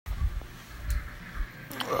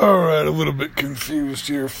Alright, a little bit confused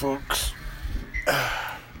here, folks.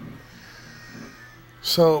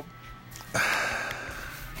 So,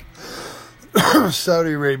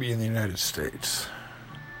 Saudi Arabia and the United States.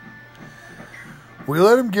 We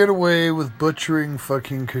let them get away with butchering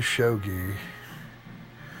fucking Khashoggi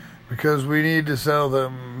because we need to sell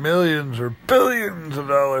them millions or billions of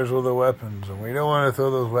dollars worth of weapons, and we don't want to throw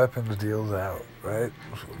those weapons deals out, right?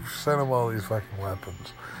 So we've sent them all these fucking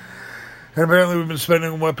weapons. And apparently we've been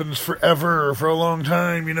spending weapons forever, for a long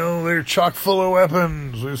time, you know, they're chock full of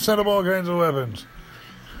weapons. We've sent them all kinds of weapons.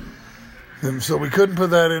 And so we couldn't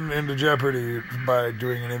put that into jeopardy by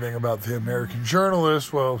doing anything about the American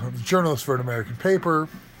journalist, the journalist for an American paper,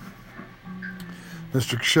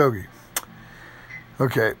 Mr. Khashoggi.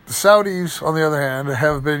 Okay, the Saudis, on the other hand,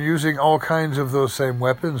 have been using all kinds of those same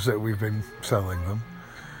weapons that we've been selling them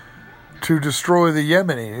to destroy the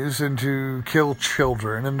Yemenis and to kill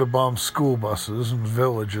children and to bomb school buses and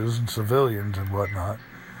villages and civilians and whatnot.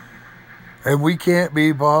 And we can't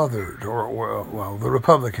be bothered, or the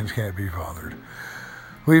Republicans can't be bothered.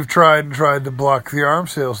 We've tried to block the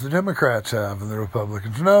arms sales the Democrats have, and the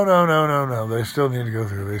Republicans, no, they still need to go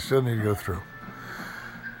through.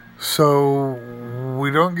 So,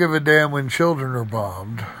 we don't give a damn when children are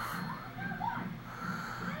bombed.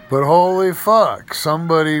 But holy fuck,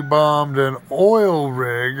 somebody bombed an oil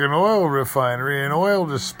rig, an oil refinery, an oil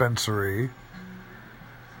dispensary,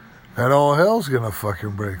 and all hell's gonna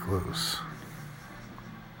fucking break loose.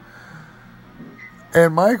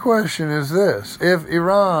 And my question is this: if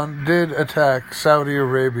Iran did attack Saudi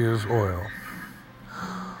Arabia's oil,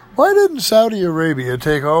 why didn't Saudi Arabia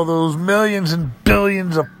take all those millions and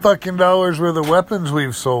billions of fucking dollars worth of weapons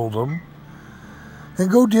we've sold them and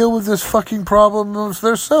go deal with this fucking problem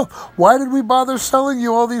themselves? Why did we bother selling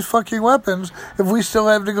you all these fucking weapons if we still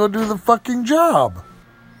have to go do the fucking job?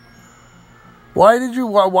 Why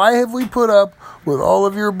have we put up with all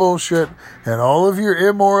of your bullshit and all of your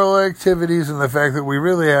immoral activities and the fact that we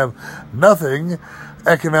really have nothing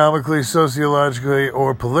economically, sociologically,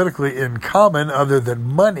 or politically in common other than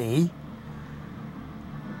money?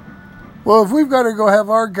 Well, if we've got to go have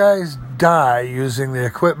our guys die using the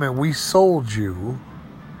equipment we sold you,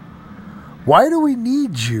 why do we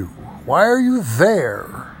need you? Why are you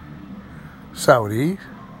there, Saudi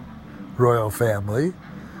royal family?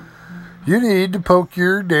 You need to poke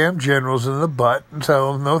your damn generals in the butt and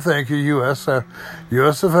tell them, no thank you, US of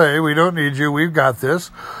A, we don't need you, we've got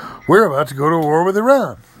this. We're about to go to war with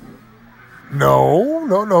Iran. No,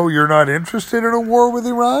 you're not interested in a war with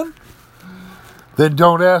Iran? Then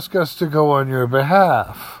don't ask us to go on your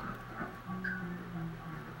behalf.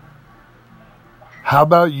 How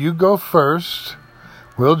about you go first?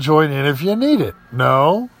 We'll join in if you need it.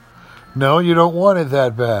 No, you don't want it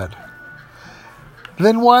that bad.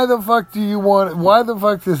 Then why the fuck do you want it? Why the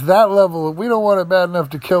fuck is that level? We don't want it bad enough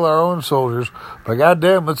to kill our own soldiers, but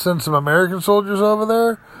goddamn, let's send some American soldiers over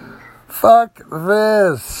there? Fuck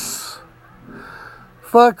this.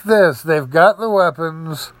 Fuck this. They've got the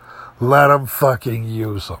weapons. Let them fucking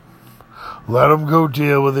use them. Let them go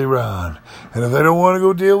deal with Iran. And if they don't want to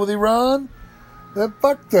go deal with Iran, then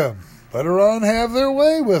fuck them. Let Iran have their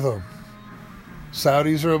way with them.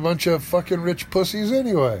 Saudis are a bunch of fucking rich pussies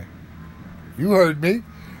anyway. You heard me.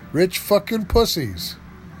 Rich fucking pussies.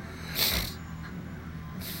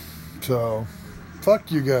 So,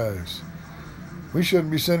 fuck you guys. We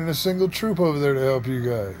shouldn't be sending a single troop over there to help you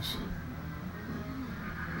guys.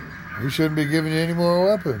 We shouldn't be giving you any more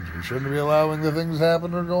weapons. We shouldn't be allowing the things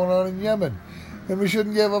happen that are going on in Yemen. And we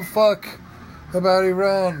shouldn't give a fuck about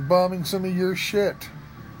Iran bombing some of your shit.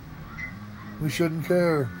 We shouldn't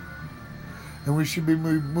care. And we should be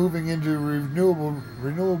moving into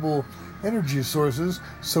renewable energy sources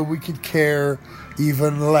so we could care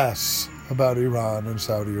even less about Iran and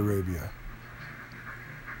Saudi Arabia.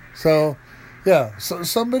 So, yeah, so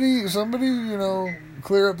somebody,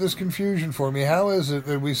 clear up this confusion for me. How is it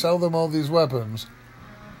that we sell them all these weapons,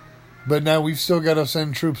 but now we've still got to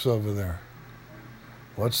send troops over there?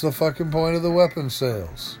 What's the fucking point of the weapon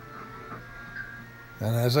sales?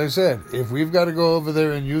 And as I said, if we've got to go over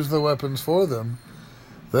there and use the weapons for them,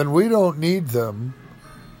 then we don't need them.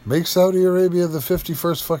 Make Saudi Arabia the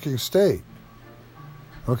 51st fucking state.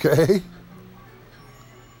 Okay?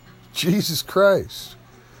 Jesus Christ.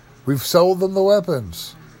 We've sold them the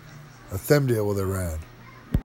weapons. Let them deal with Iran.